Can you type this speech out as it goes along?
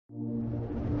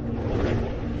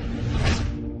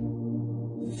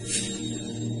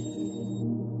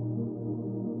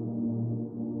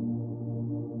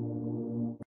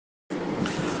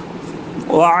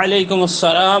وعليكم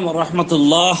السلام ورحمة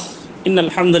الله إن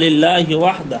الحمد لله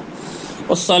وحده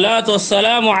والصلاة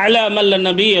والسلام على من لا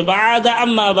نبي بعد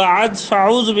أما بعد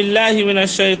فأعوذ بالله من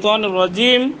الشيطان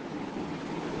الرجيم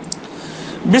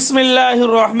بسم الله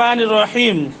الرحمن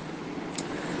الرحيم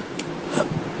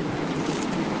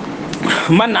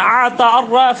من أعطى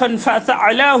عرافا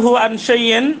فسأله عن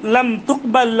شيء لم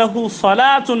تقبل له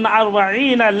صلاة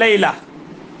 40 ليلة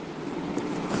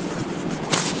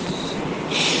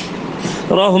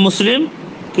রাহ মুসলিম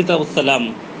কিতাবুস সালাম।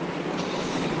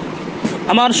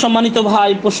 আমার সম্মানিত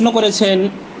ভাই প্রশ্ন করেছেন,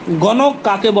 গণক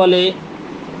কাকে বলে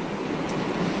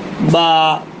বা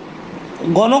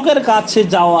গণকের কাছে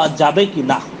যাওয়া যাবে কি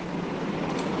না।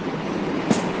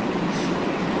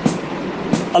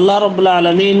 আল্লাহ রাব্বুল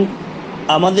আলামিন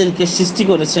আমাদেরকে সৃষ্টি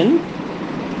করেছেন,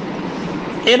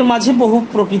 এর মাঝে বহু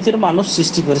প্রকৃতির মানুষ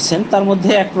সৃষ্টি করেছেন। তার মধ্যে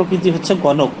এক প্রকৃতি হচ্ছে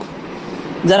গণক,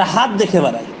 যারা হাত দেখে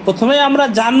বেড়ায়। প্রথমে আমরা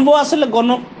জানবো আসলে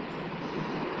গণক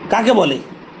কাকে বলে।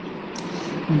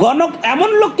 গণক এমন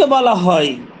লোককে বলা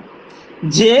হয়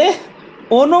যে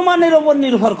অনুমানের উপর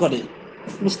নির্ভর করে,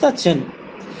 বুঝতে পারছেন,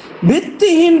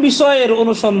 ভিত্তিহীন বিষয়ের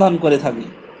অনুসন্ধান করে থাকে।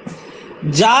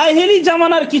 জাহেলি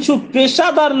জামানার কিছু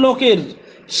পেশাদার লোকের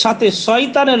সাথে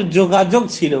শয়তানের যোগাযোগ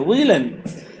ছিল, বুঝলেন।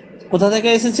 কোথা থেকে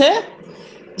এসেছে?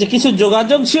 যে কিছু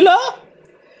যোগাযোগ ছিল,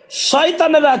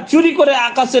 শয়তানেরা চুরি করে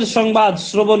আকাশের সংবাদ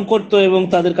শ্রবণ করত এবং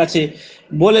তাদের কাছে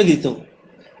বলে দিত।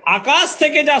 আকাশ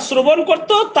থেকে যা শ্রবণ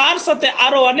করত তার সাথে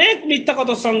আরো অনেক মিথ্যা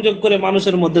কথা সংযোগ করে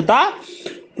মানুষের মধ্যে তা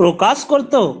প্রকাশ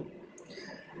করত।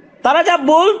 তারা যা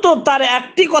বলতো তার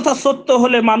একটি কথা সত্য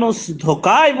হলে মানুষ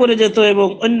ধোঁকায় পড়ে যেত এবং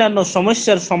অন্যান্য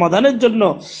সমস্যার সমাধানের জন্য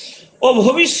ও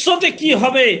ভবিষ্যতে কি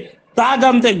হবে তা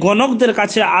জানতে গণকদের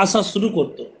কাছে আসা শুরু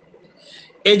করত।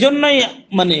 এজন্যই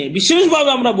বিশেষভাবে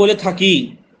আমরা বলে থাকি,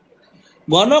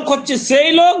 গণক হচ্ছে সেই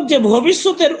লোক যে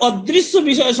ভবিষ্যতের অদৃশ্য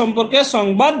বিষয় সম্পর্কে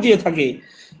সংবাদ দিয়ে থাকে।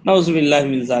 নাউজুবিল্লাহি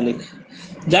মিন যালিক।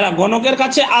 যারা গণকের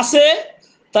কাছে আসে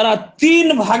তারা 3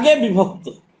 ভাগে বিভক্ত।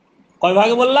 কয়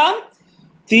ভাগে বললাম?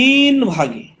 3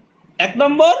 ভাগে। 1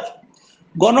 নম্বর,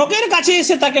 গণকের কাছে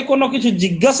এসে তাকে কোনো কিছু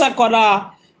জিজ্ঞাসা করা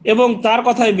এবং তার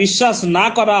কথায় বিশ্বাস না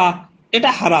করা,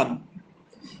 এটা হারাম।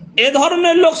 এ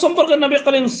ধরনের লোক সম্পর্কে নবী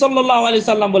করিম সাল্লাল্লাহু আলাইহি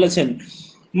সাল্লাম বলেছেন,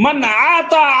 মান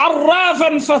আতা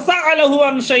আররাফান ফাসাআলাহু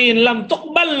আন শাইইন লাম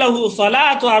তুকবাল লাহু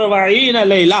সালাতু 40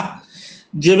 লাইলা।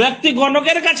 যে ব্যক্তি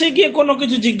গণকের কাছে গিয়ে কোনো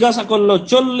কিছু জিজ্ঞাসা করলো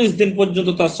 40 দিন পর্যন্ত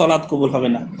তার সালাত কবুল হবে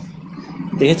না।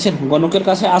 দেখেছেন গণকের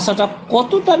কাছে আসাটা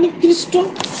কতটা নিকৃষ্ট।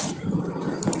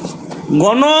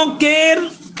 গণকের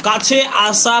কাছে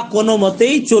আসা কোনো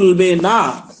মতেই চলবে না।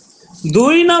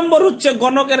 2 নম্বর হচ্ছে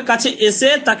গণকের কাছে এসে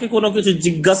তাকে কোনো কিছু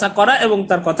জিজ্ঞাসা করা এবং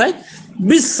তার কথায়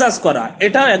বিশ্বাস করা,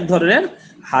 এটাও এক ধরনের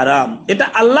হারাম। এটা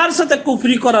আল্লাহর সাথে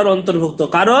কুফরি করার অন্তর্ভুক্ত,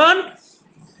 কারণ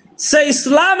সে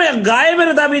ইসলামে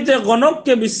গায়েবের দাবিতে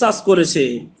গণককে বিশ্বাস করেছে।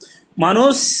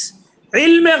 মানুষ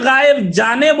ইলমে গায়েব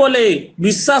জানে বলে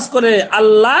বিশ্বাস করে,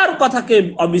 আল্লাহর কথাকে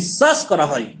অবিশ্বাস করা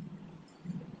হয়।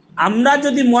 আমরা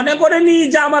যদি মনে করে নিই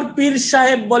যে আমার পীর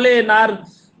সাহেব বলেন আর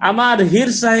আমার হির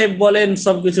সাহেব বলেন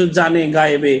সবকিছু জানে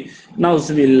গায়েবে,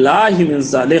 নাউজুবিল্লাহি মিন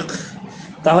যালিক,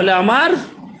 তাহলে আমার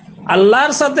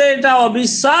আল্লাহর সাথে এটা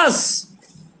অবিশ্বাস,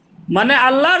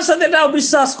 আল্লাহর সাথে এটা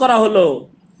অবিশ্বাস করা হলো।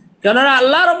 কেননা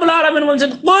আল্লাহ রাব্বুল আলামিন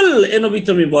বলেছেন, কুল, এ নবী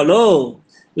তুমি বলো,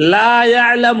 লা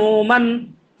ইয়ালামু মান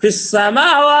ফিস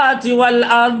সামাওয়াতি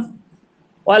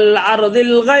ওয়াল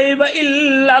আরদিল গায়বা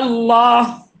ইল্লাল্লাহ।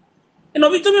 এ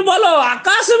নবী তুমি বলো,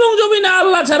 আকাশ এবং জমিনে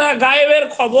আল্লাহ ছাড়া গায়েবের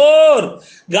খবর,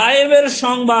 গায়েবের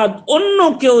সংবাদ অন্য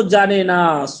কেউ জানে না।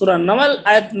 সূরা নামল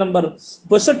আয়াত নম্বর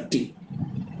 65।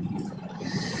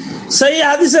 সেই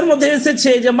হাদিসের মধ্যে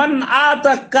এসেছে যে মান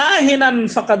আতা কাহিনান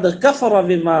ফাকাদ কাফারা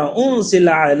বিমা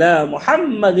উনসিলা আলা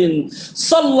মুহাম্মাদিন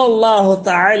সাল্লাল্লাহু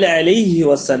তাআলা আলাইহি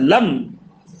ওয়াসাল্লাম।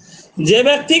 যে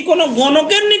ব্যক্তি কোনো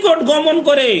গণকের নিকট গমন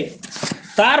করে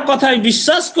তার কথায়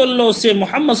বিশ্বাস করলো, সে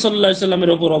মুহাম্মদ সাল্লাল্লাহু আলাইহি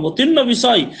ওয়াসাল্লামের উপর অবতীর্ণ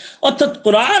বিষয় অর্থাৎ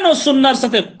কোরআন ও সুন্নাহর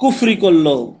সাথে কুফরি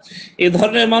করলো। এ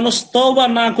ধরনের মানুষ তওবা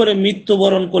না করে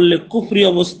মৃত্যুবরণ করলে কুফরি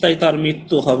অবস্থায় তার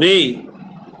মৃত্যু হবে।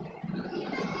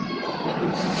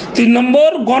 3 নম্বর,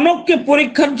 গণককে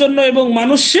পরীক্ষার জন্য এবং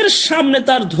মানুষের সামনে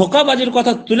তার ধোঁকাবাজির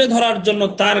কথা তুলে ধরার জন্য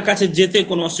তার কাছে যেতে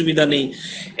কোনো অসুবিধা নেই।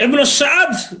 ইবনে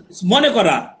সাদ মনে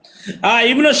করা,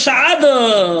 ইবনে সাদ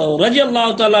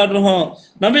রাদিয়াল্লাহু তাআলা আনহু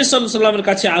নবী সাল্লাল্লাহু আলাইহি ওয়াসাল্লামের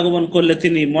কাছে আগমন করলে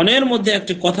তিনি মনের মধ্যে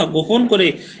একটি কথা গোপন করে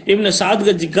ইবনে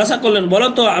সাদকে জিজ্ঞাসা করলেন, বলো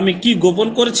তো আমি কি গোপন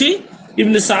করেছি?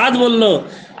 ইবনে সাদ বলল,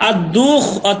 আদ-দুখ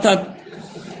অর্থাৎ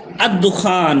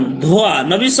আদ-দুখান, ধোঁয়া।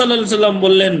 নবী সাল্লাল্লাহু আলাইহি ওয়াসাল্লাম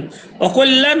বললেন,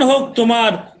 অকল্যাণ হোক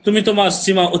তোমার, তুমি তোমার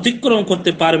সীমা অতিক্রম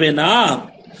করতে পারবে না।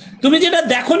 তুমি যেটা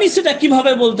দেখোনি সেটা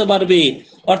কিভাবে বলতে পারবে?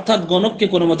 অর্থাৎ গণককে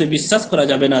কোনো মতে বিশ্বাস করা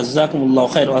যাবে না। জাযাকুমুল্লাহু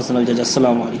খাইরান ওয়া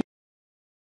আসসালামু আলাইকুম।